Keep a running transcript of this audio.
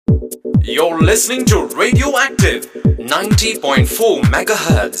You're listening to Radioactive 90.4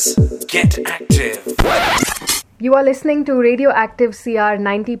 megahertz. Get active. You are listening to Radioactive CR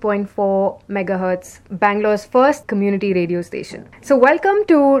 90.4 megahertz, Bangalore's first community radio station. So welcome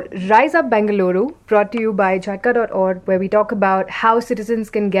to Rise Up Bengaluru, brought to you by Jhatka.org, where we talk about how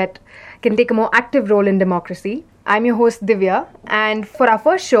citizens can take a more active role in democracy. I'm your host Divya, and for our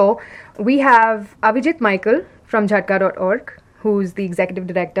first show, we have Avijit Michael from Jhatka.org, who's the executive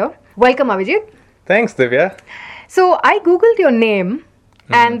director. Welcome, Avijit. Thanks, Divya. So I googled your name,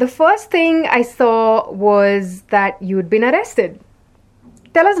 and the first thing I saw was that you'd been arrested.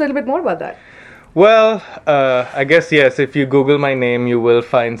 Tell us a little bit more about that. Well, I guess, yes, if you Google my name, you will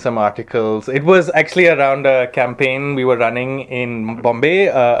find some articles. It was actually around a campaign we were running in Bombay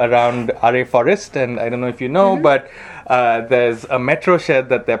around RA Forest. And I don't know if you know, but there's a metro shed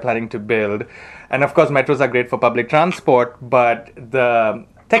that they're planning to build. And of course, metros are great for public transport, but the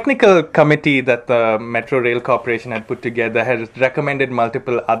technical committee that the Metro Rail Corporation had put together has recommended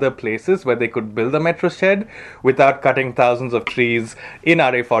multiple other places where they could build a metro shed without cutting thousands of trees in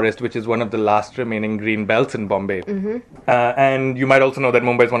RA Forest, which is one of the last remaining green belts in Bombay. And you might also know that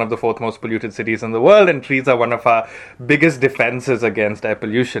Mumbai is one of the fourth most polluted cities in the world, and trees are one of our biggest defenses against air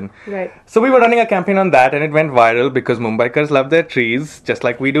pollution. Right. So we were running a campaign on that, and it went viral because Mumbaikars love their trees, just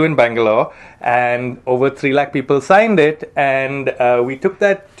like we do in Bangalore, and over 3 lakh people signed it, and we took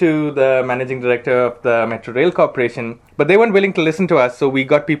that to the managing director of the Metro Rail Corporation, but they weren't willing to listen to us, so we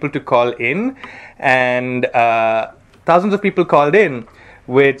got people to call in, and thousands of people called in,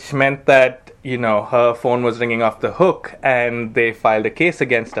 which meant that, you know, her phone was ringing off the hook, and they filed a case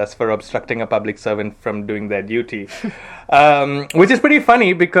against us for obstructing a public servant from doing their duty. Which is pretty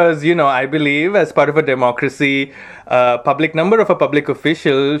funny because, you know, I believe as part of a democracy, public number of a public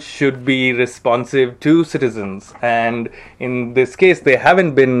official should be responsive to citizens. And in this case, they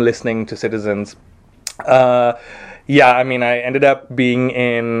haven't been listening to citizens. I ended up being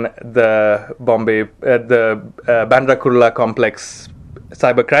in the Bombay, the Bandra Kurla complex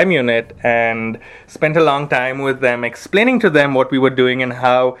cybercrime unit and spent a long time with them explaining to them what we were doing and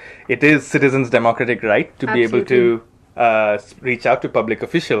how it is citizens' democratic right to be able to reach out to public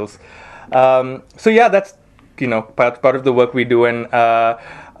officials. That's, you know, part of the work we do, and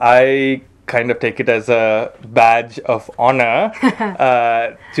I kind of take it as a badge of honor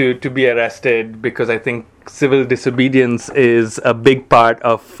to be arrested, because I think civil disobedience is a big part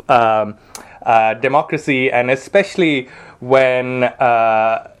of democracy, and especially when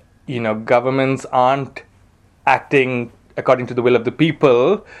governments aren't acting according to the will of the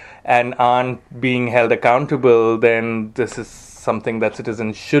people and aren't being held accountable, then this is something that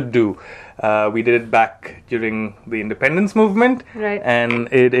citizens should do. We did it back during the independence movement, right, and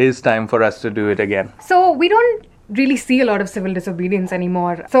it is time for us to do it again. So we don't really see a lot of civil disobedience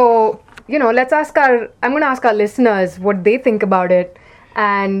anymore. So, you know, I'm going to ask our listeners what they think about it.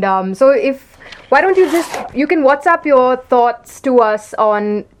 And why don't you can WhatsApp your thoughts to us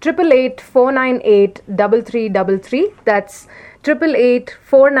on 888-498-3333. That's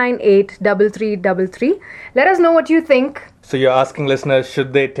 888-498-3333. Let us know what you think. So you're asking listeners,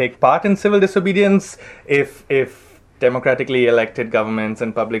 should they take part in civil disobedience if democratically elected governments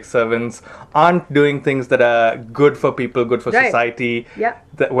and public servants aren't doing things that are good for people, good for society,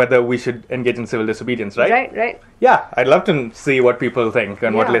 whether we should engage in civil disobedience, right? Right. Yeah, I'd love to see what people think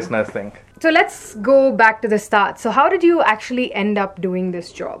and what listeners think. So let's go back to the start. So how did you actually end up doing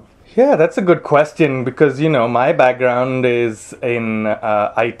this job? Yeah, that's a good question, because, you know, my background is in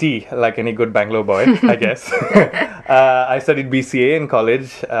IT, like any good Bangalore boy, I guess. I studied BCA in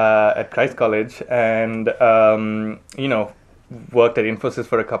college at Christ College, and, worked at Infosys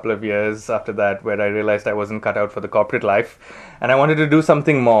for a couple of years after that, where I realized I wasn't cut out for the corporate life, and I wanted to do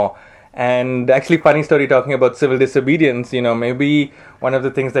something more. And actually, funny story talking about civil disobedience, you know, maybe one of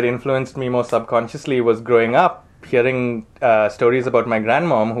the things that influenced me more subconsciously was growing up hearing stories about my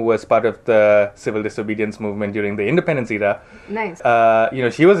grandmom, who was part of the civil disobedience movement during the independence era. Nice.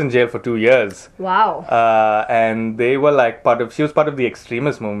 She was in jail for 2 years. Wow. And they were like she was part of the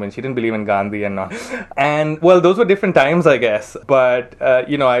extremist movement. She didn't believe in Gandhi and all. And, well, those were different times, I guess. But,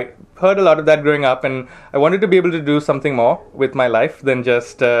 I heard a lot of that growing up, and I wanted to be able to do something more with my life than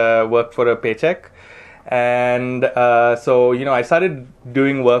just work for a paycheck. And I started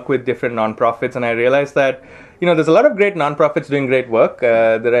doing work with different nonprofits, and I realized that, you know, there's a lot of great nonprofits doing great work.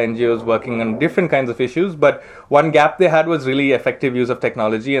 There are NGOs working on different kinds of issues, but one gap they had was really effective use of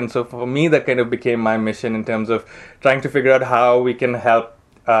technology. And so for me, that kind of became my mission in terms of trying to figure out how we can help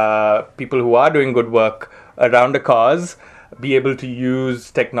people who are doing good work around a cause be able to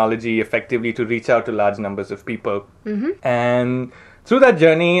use technology effectively to reach out to large numbers of people. And through that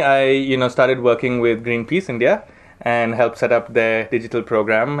journey, I started working with Greenpeace India and helped set up their digital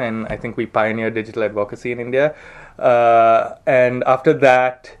program. And I think we pioneered digital advocacy in India. And after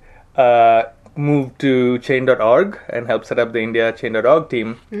that, moved to Chain.org and helped set up the India Chain.org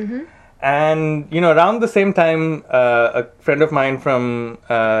team. And, around the same time, a friend of mine from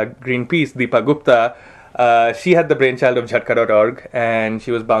Greenpeace, Deepa Gupta, she had the brainchild of Jhatka.org, and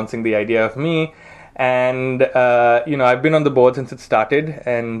she was bouncing the idea of me. And, I've been on the board since it started,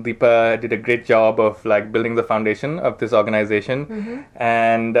 and Deepa did a great job of building the foundation of this organization.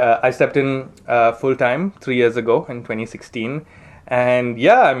 And I stepped in full-time 3 years ago in 2016. And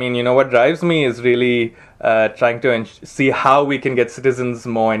what drives me is really trying to see how we can get citizens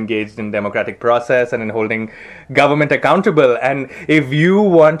more engaged in democratic process and in holding government accountable. And if you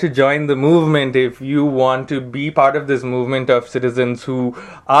want to join the movement, if you want to be part of this movement of citizens who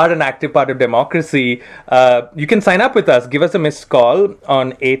are an active part of democracy, you can sign up with us. Give us a missed call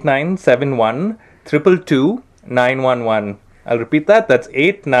on 8971 222 911. I'll repeat that. That's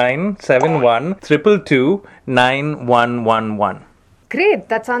 8971 222 9111. Great.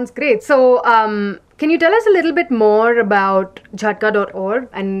 That sounds great. So, can you tell us a little bit more about Jhatka.org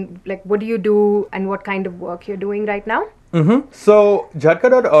and what do you do and what kind of work you're doing right now? So,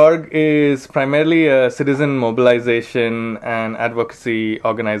 Jhatka.org is primarily a citizen mobilization and advocacy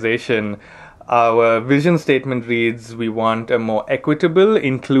organization. Our vision statement reads, we want a more equitable,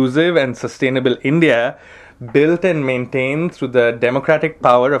 inclusive, and sustainable India built and maintained through the democratic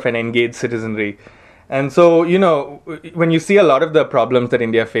power of an engaged citizenry. And so, when you see a lot of the problems that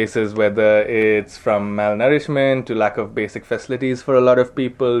India faces, whether it's from malnourishment to lack of basic facilities for a lot of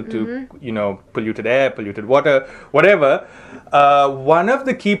people to, polluted air, polluted water, whatever, one of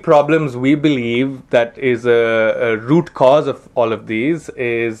the key problems we believe that is a root cause of all of these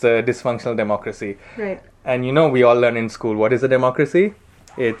is dysfunctional democracy. Right. And, we all learn in school, what is a democracy?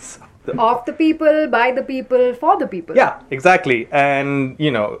 It's of the people, by the people, for the people. Yeah, exactly. And,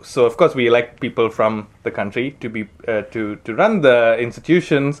 so of course we elect people from the country to be to run the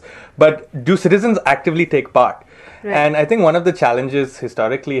institutions, but do citizens actively take part? Right. And I think one of the challenges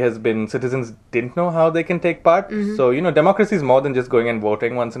historically has been citizens didn't know how they can take part. So, democracy is more than just going and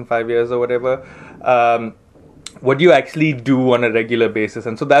voting once in 5 years or whatever. What do you actually do on a regular basis?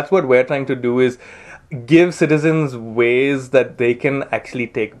 And so that's what we're trying to do is give citizens ways that they can actually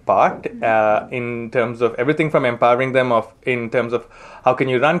take part in terms of everything from empowering them in terms of how can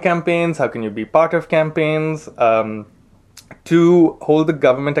you run campaigns, how can you be part of campaigns, to hold the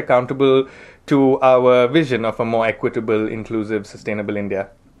government accountable to our vision of a more equitable, inclusive, sustainable India.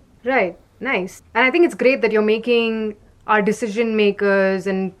 Right. Nice. And I think it's great that you're making our decision makers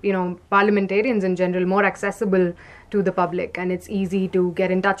and, parliamentarians in general more accessible to the public, and it's easy to get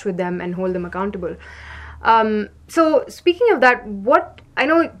in touch with them and hold them accountable. So speaking of that, I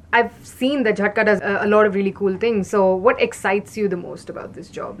know I've seen that Jhatka does a lot of really cool things. So what excites you the most about this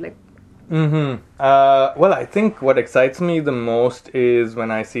job? Well, I think what excites me the most is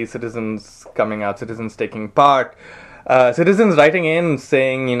when I see citizens coming out, citizens taking part, citizens writing in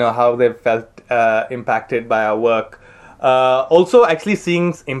saying, how they've felt impacted by our work. Also actually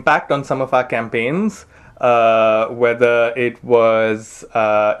seeing impact on some of our campaigns. Whether it was,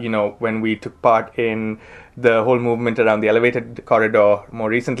 when we took part in the whole movement around the elevated corridor more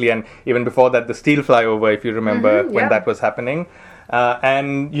recently, and even before that, the steel flyover, if you remember, when that was happening.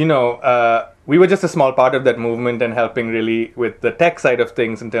 We were just a small part of that movement and helping really with the tech side of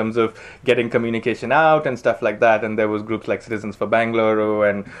things in terms of getting communication out and stuff like that. And there was groups like Citizens for Bangalore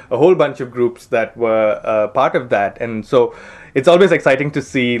and a whole bunch of groups that were part of that. And so it's always exciting to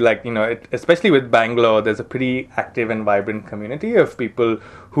see, especially with Bangalore, there's a pretty active and vibrant community of people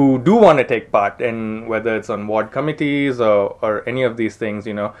who do want to take part, and whether it's on ward committees or any of these things,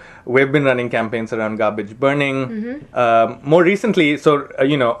 we've been running campaigns around garbage burning. More recently,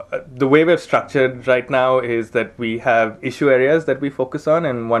 the way we've structured right now is that we have issue areas that we focus on,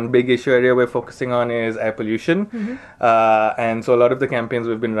 and one big issue area we're focusing on is air pollution. And so a lot of the campaigns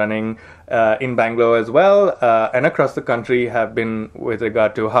we've been running in Bangalore as well, and across the country have been with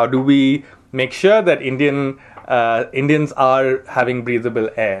regard to how do we make sure that Indians are having breathable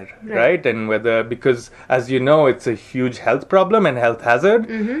air, right? And because as you know, it's a huge health problem and health hazard,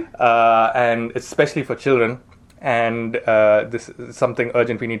 and especially for children. And this is something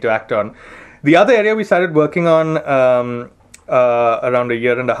urgent we need to act on. The other area we started working on around a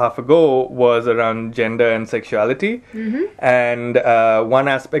year and a half ago was around gender and sexuality. And one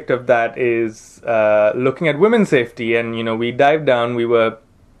aspect of that is looking at women's safety. And, we dived down, we were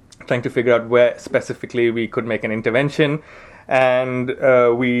trying to figure out where specifically we could make an intervention. and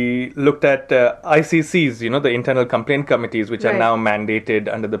we looked at ICCs, the internal complaint committees, which are Right. now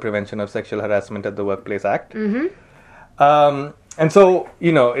mandated under the Prevention of Sexual Harassment at the Workplace Act. And so,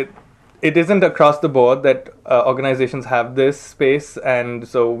 it isn't across the board that organizations have this space, and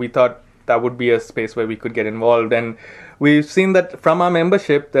so we thought that would be a space where we could get involved. And we've seen that from our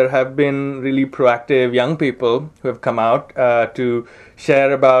membership, there have been really proactive young people who have come out to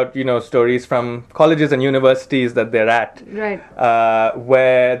share about, stories from colleges and universities that they're at, Right.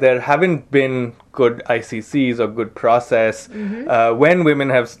 where there haven't been good ICCs or good process when women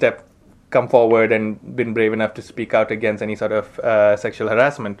have come forward and been brave enough to speak out against any sort of sexual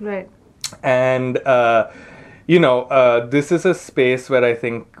harassment. Right. And this is a space where I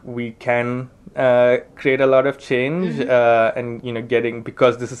think we can create a lot of change, and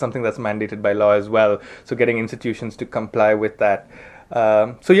because this is something that's mandated by law as well, so getting institutions to comply with that.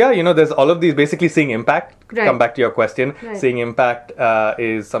 There's all of these, basically seeing impact. Right. Come back to your question. Right. Seeing impact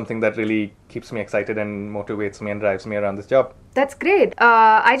is something that really keeps me excited and motivates me and drives me around this job. That's great.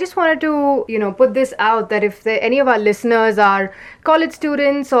 I just wanted to, put this out that if any of our listeners are college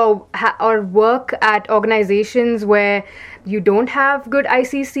students or work at organizations where you don't have good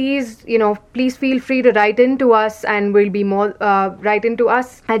ICCs, please feel free to write into us, and we'll be write into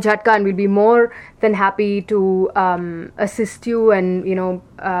us at Jhatka, and we'll be more than happy to assist you and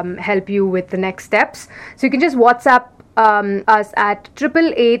help you with the next steps. So you can just WhatsApp us at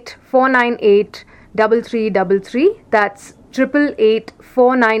 888-498-3333. That's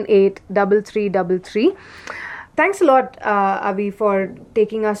 888-498-3333. Thanks a lot, Avi, for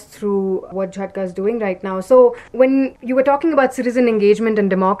taking us through what Jhatka is doing right now. So when you were talking about citizen engagement and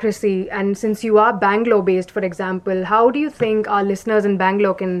democracy, and since you are Bangalore-based, for example, how do you think our listeners in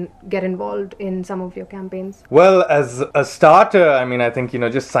Bangalore can get involved in some of your campaigns? Well, as a starter, I think,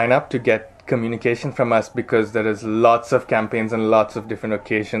 just sign up to get communication from us, because there is lots of campaigns and lots of different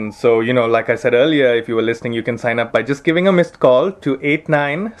occasions. So, like I said earlier, if you were listening, you can sign up by just giving a missed call to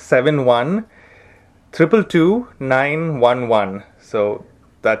 8971 222 911. So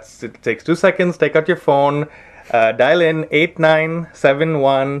it takes 2 seconds. Take out your phone, dial in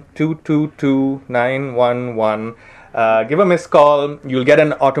 8971 222 911. Give a missed call. You'll get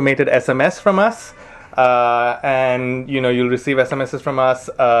an automated SMS from us. And you'll receive SMSs from us.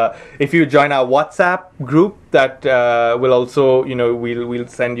 If you join our WhatsApp group, that will also, we'll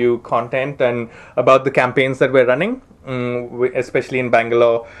send you content and about the campaigns that we're running, especially in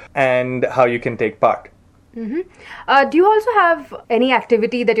Bangalore, and how you can take part. Do you also have any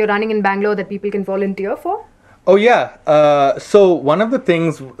activity that you're running in Bangalore that people can volunteer for? Oh, yeah. So one of the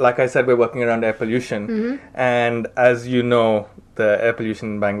things, like I said, we're working around air pollution. And as you know, the air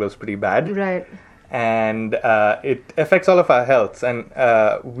pollution in Bangalore is pretty bad. Right. And it affects all of our health. And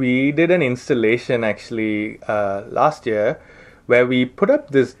we did an installation actually last year where we put up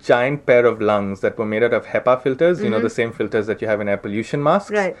this giant pair of lungs that were made out of HEPA filters, the same filters that you have in air pollution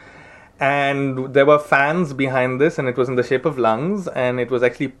masks. Right. And there were fans behind this, and it was in the shape of lungs, and it was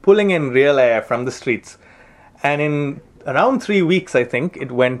actually pulling in real air from the streets. And in around 3 weeks, I think,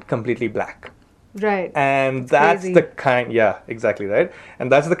 it went completely black. Right. And that's crazy. the kind, yeah, exactly, right?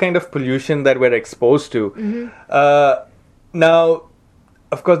 And that's the kind of pollution that we're exposed to. Now,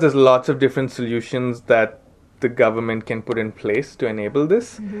 of course, there's lots of different solutions that the government can put in place to enable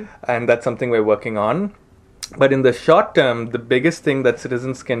this. And that's something we're working on. But in the short term, the biggest thing that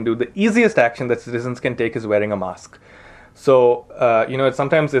citizens can do, the easiest action that citizens can take is wearing a mask. So,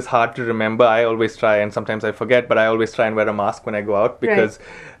 sometimes it's hard to remember. I always try, and sometimes I forget, but I always try and wear a mask when I go out, because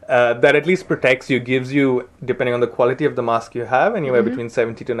that at least protects you, gives you, depending on the quality of the mask you have, anywhere between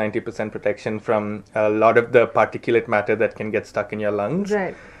 70 to 90% protection from a lot of the particulate matter that can get stuck in your lungs.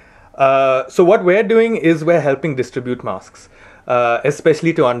 Right. So what we're doing is we're helping distribute masks,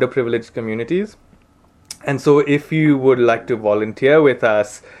 especially to underprivileged communities. And so if you would like to volunteer with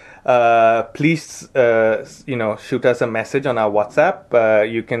us, please, shoot us a message on our WhatsApp.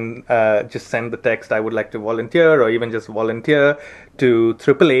 You can just send the text, "I would like to volunteer," or even just volunteer to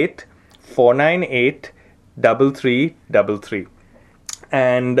 888-498-3333.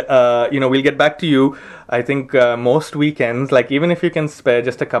 And, we'll get back to you. I think most weekends, like even if you can spare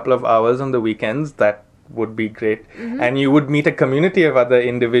just a couple of hours on the weekends, that would be great. And you would meet a community of other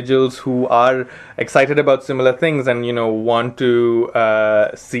individuals who are excited about similar things and want to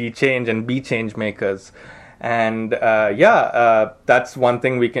see change and be change makers. And that's one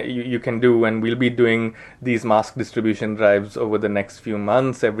thing you can do, and we'll be doing these mask distribution drives over the next few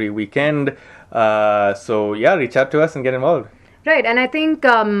months every weekend. Reach out to us and get involved. Right. And I think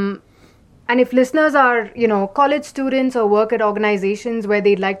and if listeners are, college students or work at organizations where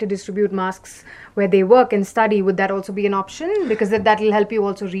they'd like to distribute masks, where they work and study, would that also be an option? Because that will help you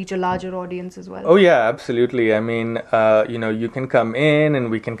also reach a larger audience as well. Oh yeah, absolutely. I mean, you can come in and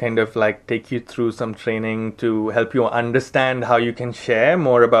we can kind of like take you through some training to help you understand how you can share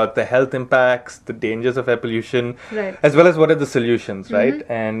more about the health impacts, the dangers of air pollution, right, as well as what are the solutions, right?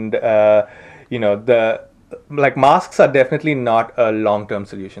 And masks are definitely not a long-term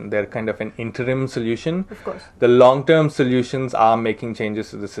solution. They're kind of an interim solution. Of course. The long-term solutions are making changes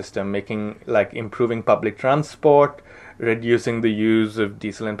to the system, improving public transport, reducing the use of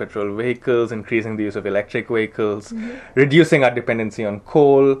diesel and petrol vehicles, increasing the use of electric vehicles, reducing our dependency on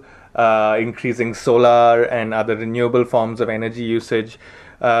coal, increasing solar and other renewable forms of energy usage.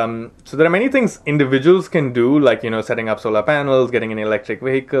 So there are many things individuals can do, like, setting up solar panels, getting an electric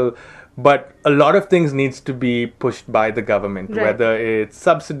vehicle, but a lot of things needs to be pushed by the government, right, whether it's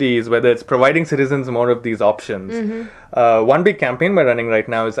subsidies, whether it's providing citizens more of these options. One big campaign we're running right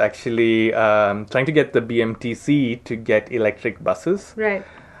now is actually trying to get the BMTC to get electric buses. Right.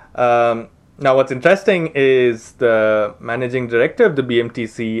 Now, what's interesting is the managing director of the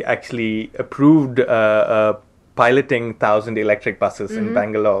BMTC actually approved piloting 1,000 electric buses in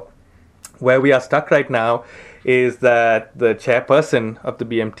Bangalore. Where we are stuck right now is that the chairperson of the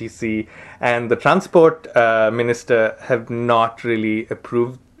BMTC and the transport minister have not really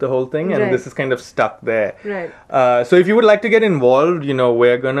approved the whole thing, and right, this is kind of stuck there. Right. So if you would like to get involved,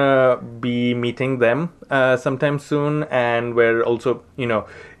 we're gonna be meeting them sometime soon, and we're also,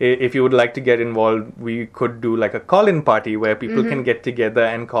 if you would like to get involved, we could do like a call-in party where people can get together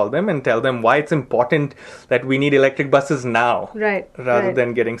and call them and tell them why it's important that we need electric buses now, right, rather right,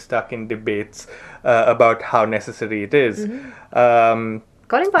 than getting stuck in debates about how necessary it is.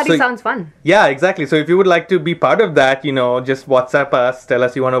 Calling party sounds fun. Yeah, exactly. So if you would like to be part of that, just WhatsApp us, tell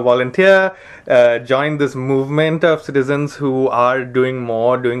us you want to volunteer, join this movement of citizens who are doing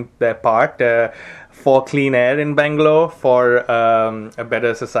their part for clean air in Bangalore, for a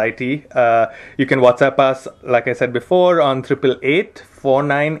better society. You can WhatsApp us, like I said before, on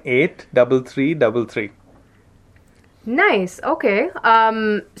 888-498-3333. Nice. Okay.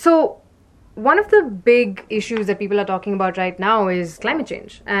 So one of the big issues that people are talking about right now is climate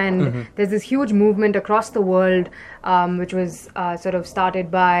change, and there's this huge movement across the world, which was sort of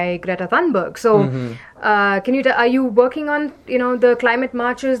started by Greta Thunberg. So, are you working on the climate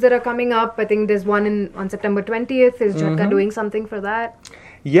marches that are coming up? I think there's one on September 20th. Is Jhatka doing something for that?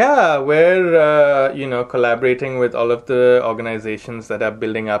 Yeah, we're collaborating with all of the organizations that are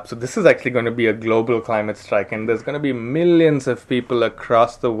building up. So this is actually going to be a global climate strike, and there's going to be millions of people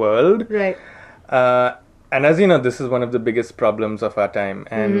across the world. Right. And as you know, this is one of the biggest problems of our time.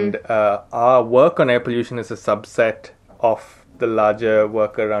 And our work on air pollution is a subset of the larger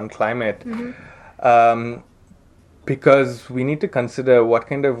work around climate. Because we need to consider what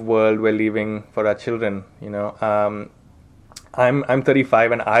kind of world we're leaving for our children. I'm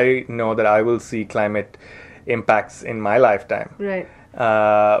 35, and I know that I will see climate impacts in my lifetime. Right.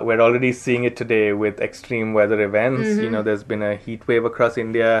 We're already seeing it today with extreme weather events. There's been a heat wave across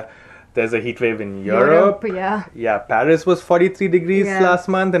India. There's a heat wave in Europe. Yeah. Yeah, Paris was 43 degrees last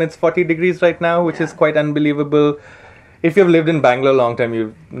month, and it's 40 degrees right now, which is quite unbelievable. If you've lived in Bangalore a long time,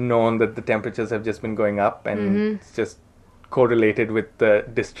 you've known that the temperatures have just been going up, and it's just correlated with the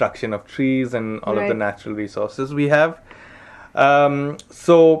destruction of trees and all of the natural resources we have. Climate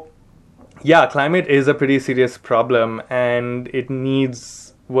is a pretty serious problem, and it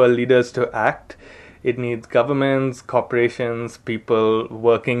needs world leaders to act. It needs governments, corporations, people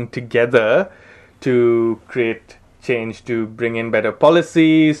working together to create change, to bring in better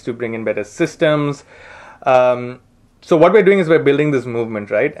policies, to bring in better systems. So what we're doing is we're building this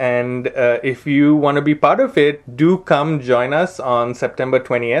movement, right? And if you want to be part of it, do come join us on September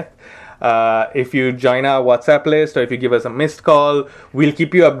 20th. If you join our WhatsApp list, or if you give us a missed call, we'll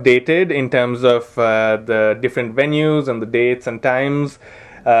keep you updated in terms of the different venues and the dates and times.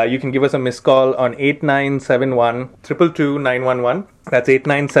 You can give us a missed call on 8971-222-911. That's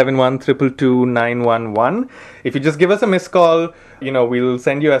 8971-222-911. If you just give us a missed call, we'll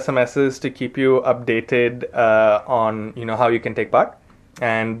send you SMSs to keep you updated on, how you can take part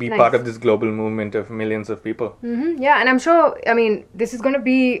and be part of this global movement of millions of people. Yeah, and I'm sure, this is going to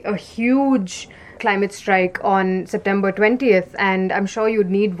be a huge climate strike on September 20th, and I'm sure you'd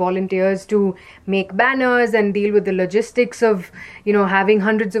need volunteers to make banners and deal with the logistics of, having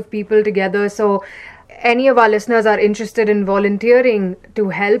hundreds of people together. So any of our listeners are interested in volunteering to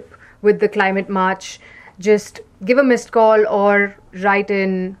help with the climate march, just give a missed call or write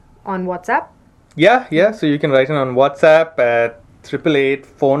in on WhatsApp. Yeah. So you can write in on WhatsApp at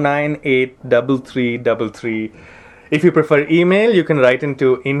 888-498-3333. If you prefer email, you can write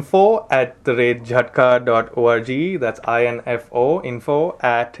into info@jhatka.org. That's INFO,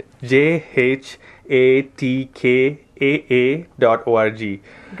 info@jhatkaa.org.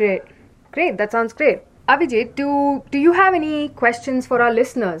 Great. That sounds great. Avijit, do you have any questions for our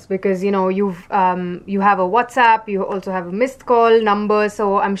listeners? Because you have a WhatsApp, you also have a missed call number,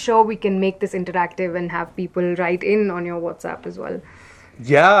 so I'm sure we can make this interactive and have people write in on your WhatsApp as well.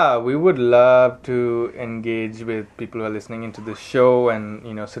 Yeah, we would love to engage with people who are listening into the show and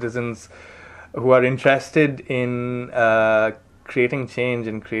citizens who are interested in creating change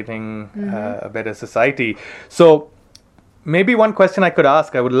and creating a better society. So maybe one question I could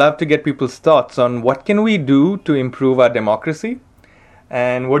ask, I would love to get people's thoughts on what can we do to improve our democracy,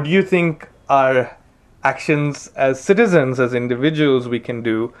 and what do you think are actions as citizens, as individuals we can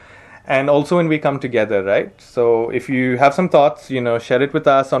do, and also when we come together, right? So if you have some thoughts, share it with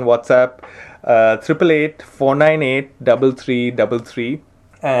us on WhatsApp, 888-498-3333,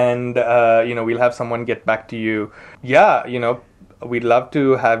 and we'll have someone get back to you. Yeah, we'd love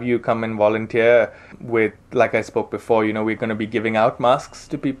to have you come and volunteer with, like I spoke before, we're going to be giving out masks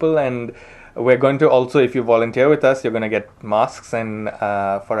to people, and we're going to also, if you volunteer with us, you're going to get masks, and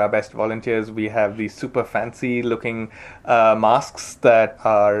for our best volunteers, we have these super fancy looking masks that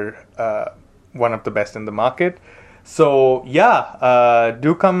are one of the best in the market. So yeah,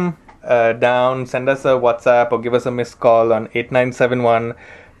 do come down, send us a WhatsApp or give us a missed call on 8971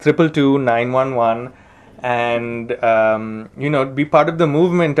 222 911. And be part of the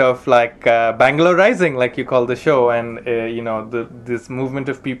movement of Bangalore Rising, like you call the show, and this movement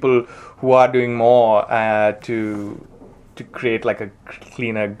of people who are doing more to create like a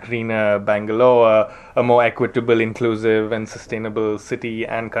cleaner, greener Bangalore, a more equitable, inclusive, and sustainable city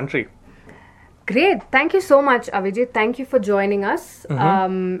and country. Great. Thank you so much, Avijit. Thank you for joining us.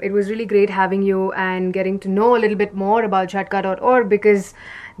 It was really great having you and getting to know a little bit more about Jhatka.org, because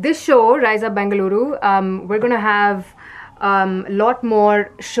this show, Rise Up Bengaluru, we're going to have a lot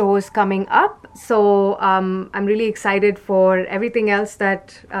more shows coming up. So I'm really excited for everything else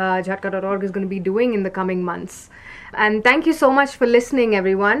that Jhatka.org is going to be doing in the coming months. And thank you so much for listening,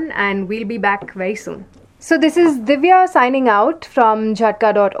 everyone. And we'll be back very soon. So this is Divya signing out from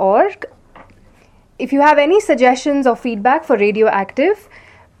Jhatka.org. If you have any suggestions or feedback for Radioactive,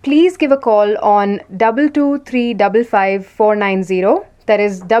 please give a call on 22355 That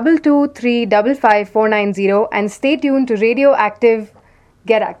is 22355 and stay tuned to Radioactive.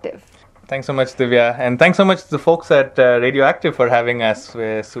 Get active. Thanks so much, Divya. And thanks so much to the folks at Radioactive for having us.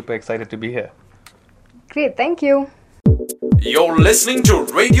 We're super excited to be here. Great, thank you. You're listening to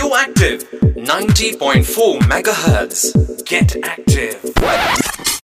Radioactive 90.4 megahertz. Get active.